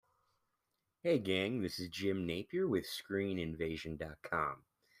Hey gang, this is Jim Napier with ScreenInvasion.com.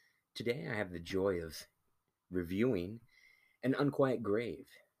 Today I have the joy of reviewing An Unquiet Grave,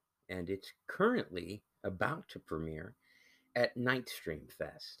 and it's currently about to premiere at Nightstream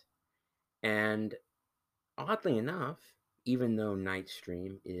Fest. And oddly enough, even though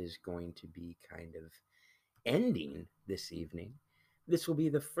Nightstream is going to be kind of ending this evening, this will be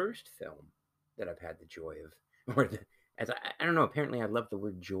the first film that I've had the joy of, or the, as I don't know, apparently I love the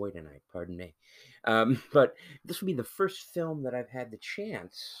word joy tonight, pardon me. But this will be the first film that I've had the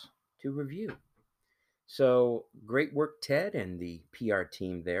chance to review. So great work, Ted, and the PR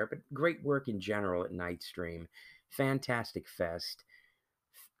team there, but great work in general at Nightstream. Fantastic fest.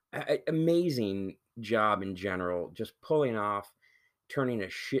 Amazing job in general, just pulling off turning a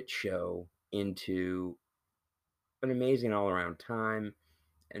shit show into an amazing all around time,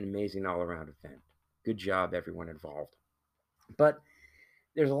 an amazing all around event. Good job, everyone involved. But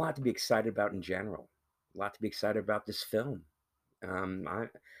there's a lot to be excited about in general, a lot to be excited about this film. I,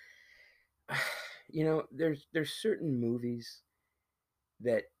 there's certain movies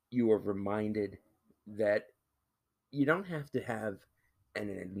that you are reminded that you don't have to have an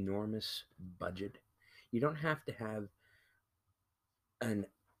enormous budget. You don't have to have an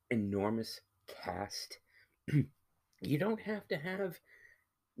enormous cast. You don't have to have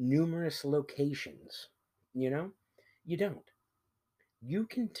numerous locations, you know? You don't. You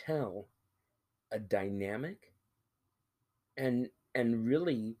can tell a dynamic and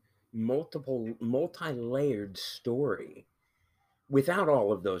really multi-layered story without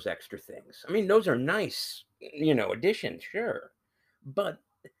all of those extra things. I mean, those are nice, additions, sure, but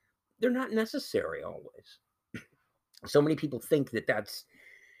they're not necessary always. So many people think that that's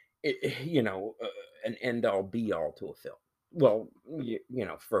an end all be all to a film. Well,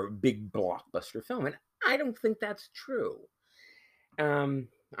 for a big blockbuster film, and I don't think that's true.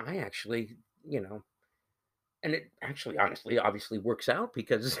 I actually, you know, and it actually, honestly, obviously works out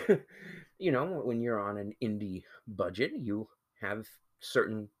because, when you're on an indie budget, you have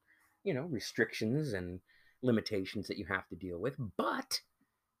certain, restrictions and limitations that you have to deal with. But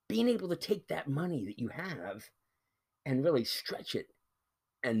being able to take that money that you have and really stretch it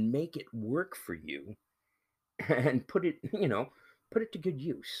and make it work for you and put it to good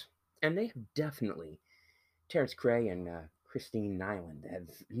use. And they have definitely, Terrence Cray and Christine Nyland have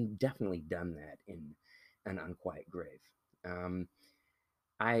definitely done that in An Unquiet Grave. Um,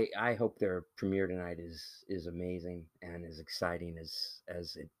 I hope their premiere tonight is amazing and as exciting as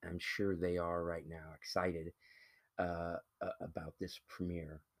I'm sure they are right now. Excited about this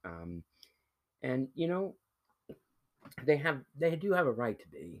premiere, and they do have a right to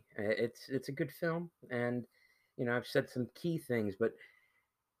be. It's a good film, and I've said some key things, but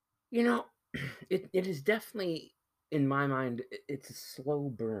you know, it is definitely, in my mind, it's a slow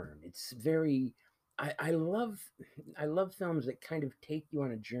burn. It's very I love films that kind of take you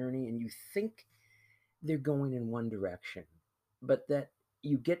on a journey and you think they're going in one direction, but that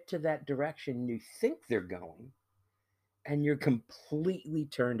you get to that direction you think they're going and you're completely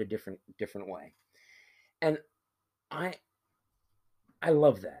turned a different way. And I I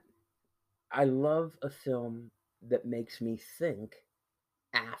love that. I love a film that makes me think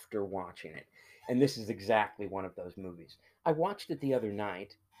after watching it. And this is exactly one of those movies. I watched it the other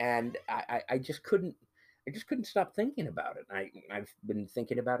night and I just couldn't stop thinking about it. I've been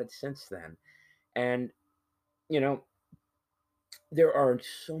thinking about it since then. And you know, there are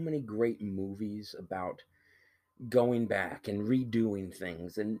so many great movies about going back and redoing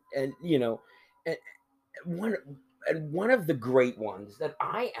things and one one of the great ones that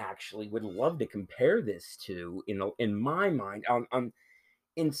I actually would love to compare this to in my mind on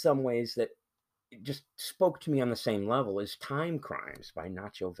in some ways that it just spoke to me on the same level as Time Crimes by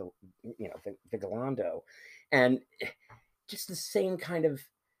Vigilando, and just the same kind of,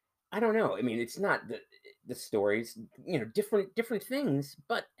 I don't know. I mean, it's not the stories, different things,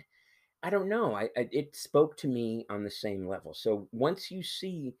 but I don't know. It spoke to me on the same level. So once you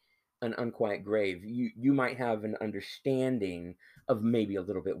see An Unquiet Grave, you might have an understanding of maybe a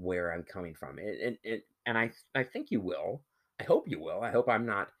little bit where I'm coming from, and I think you will. I hope you will. I hope I'm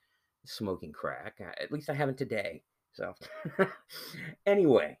not smoking crack. At least I haven't today. So I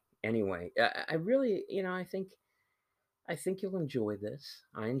really, I think you'll enjoy this.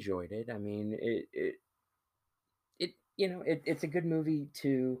 I enjoyed it. I mean, it's a good movie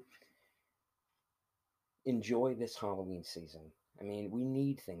to enjoy this Halloween season. I mean, we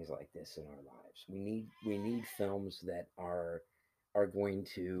need things like this in our lives. We need films that are going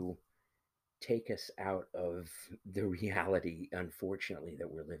to take us out of the reality, unfortunately, that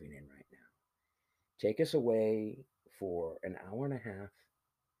we're living in right now. Take us away for an hour and a half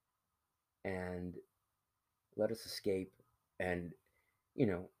and let us escape. And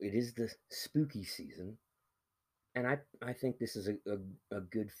it is the spooky season, and I think this is a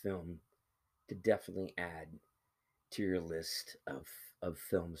good film to definitely add to your list of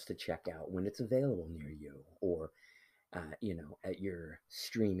films to check out when it's available near you, or at your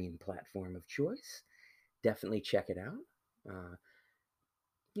streaming platform of choice. Definitely check it out. Uh,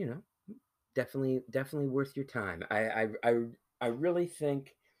 you know, definitely worth your time. I really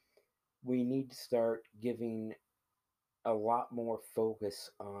think we need to start giving a lot more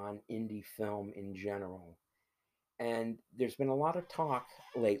focus on indie film in general. And there's been a lot of talk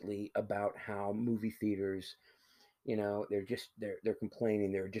lately about how movie theaters, they're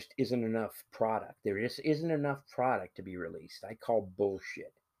complaining there just isn't enough product. There just isn't enough product to be released. I call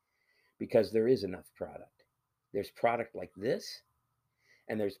bullshit, because there is enough product. There's product like this,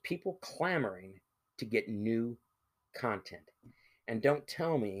 and there's people clamoring to get new content. And don't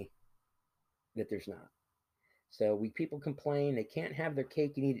tell me that there's not. So we people complain they can't have their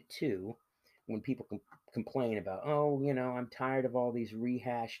cake and eat it too. When people complain about, oh, I'm tired of all these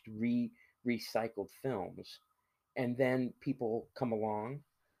rehashed, recycled films, and then people come along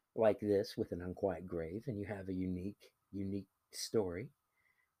like this with An Unquiet Grave, and you have a unique story,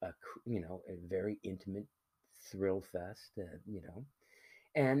 a very intimate thrill fest,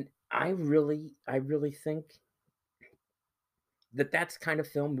 and I really think that that's kind of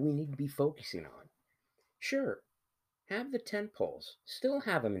film we need to be focusing on. Sure, have the tent poles. Still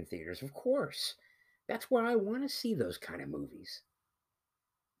have them in theaters, of course. That's where I want to see those kind of movies.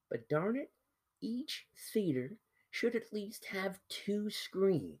 But darn it, each theater should at least have two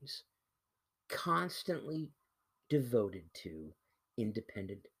screens constantly devoted to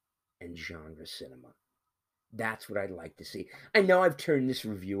independent and genre cinema. That's what I'd like to see. I know I've turned this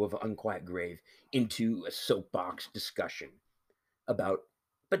review of Unquiet Grave into a soapbox discussion about,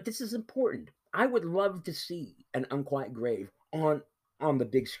 but this is important. I would love to see An Unquiet Grave on the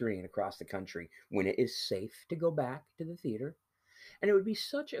big screen across the country when it is safe to go back to the theater. And it would be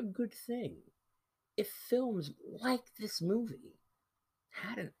such a good thing if films like this movie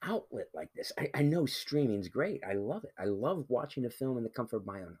had an outlet like this. I know streaming's great. I love it. I love watching a film in the comfort of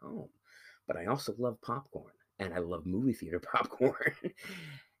my own home. But I also love popcorn, and I love movie theater popcorn.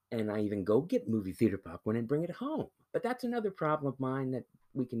 And I even go get movie theater popcorn and bring it home. But that's another problem of mine that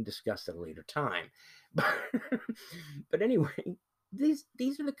we can discuss at a later time. But anyway, these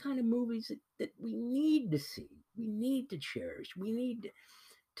are the kind of movies that we need to see. We need to cherish. We need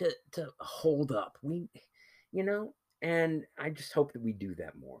to hold up. You know, and I just hope that we do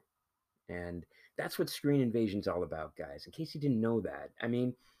that more. And that's what Screen Invasion's all about, guys. In case you didn't know that, I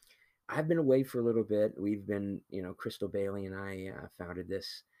mean, I've been away for a little bit. We've been, Crystal Bailey and I founded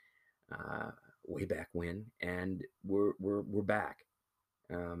this uh, way back when, and we're back.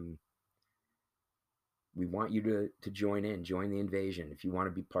 Um, we want you to join the invasion. If you want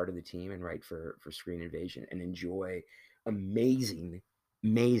to be part of the team and write for Screen Invasion and enjoy amazing,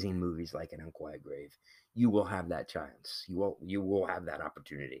 amazing movies like An Unquiet Grave, you will have that chance. You will have that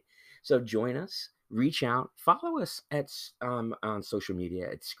opportunity. So join us. Reach out. Follow us on social media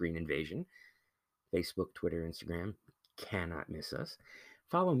at Screen Invasion. Facebook, Twitter, Instagram. Cannot miss us.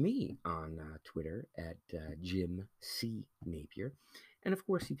 Follow me on Twitter at Jim C. Napier. And of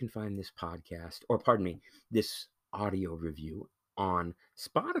course, you can find this podcast, or pardon me, this audio review on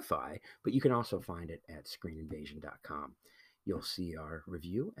Spotify, but you can also find it at screeninvasion.com. You'll see our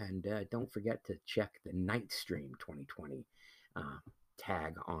review, and don't forget to check the Nightstream 2020 uh,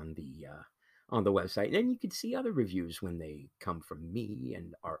 tag on the website. And you can see other reviews when they come from me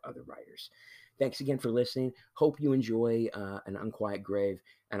and our other writers. Thanks again for listening. Hope you enjoy An Unquiet Grave,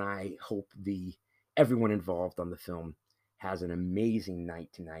 and I hope everyone involved on the film has an amazing night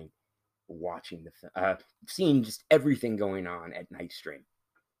tonight watching seeing just everything going on at Nightstream.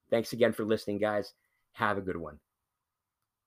 Thanks again for listening, guys. Have a good one.